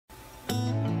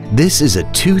This is a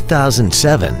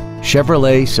 2007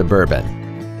 Chevrolet Suburban.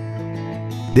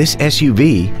 This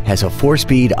SUV has a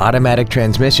 4-speed automatic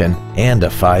transmission and a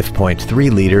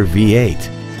 5.3-liter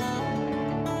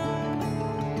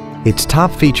V8. Its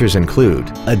top features include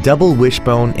a double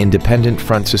wishbone independent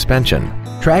front suspension,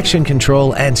 traction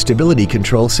control and stability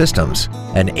control systems,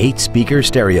 an 8-speaker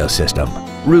stereo system,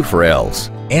 roof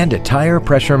rails, and a tire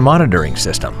pressure monitoring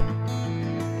system.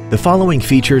 The following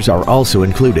features are also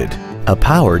included: a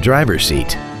power driver's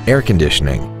seat, air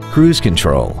conditioning, cruise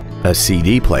control, a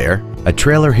CD player, a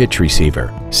trailer hitch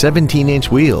receiver,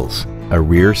 17-inch wheels, a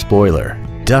rear spoiler,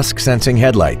 dusk-sensing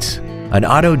headlights, an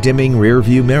auto-dimming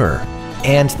rear-view mirror,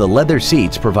 and the leather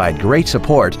seats provide great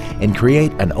support and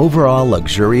create an overall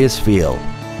luxurious feel.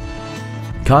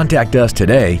 Contact us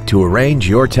today to arrange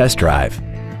your test drive.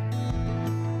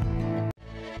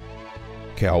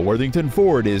 CalWorthington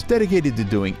Ford is dedicated to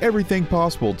doing everything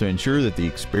possible to ensure that the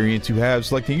experience you have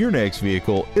selecting your next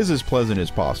vehicle is as pleasant as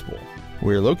possible.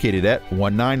 We're located at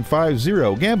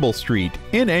 1950 Gambell Street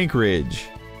in Anchorage.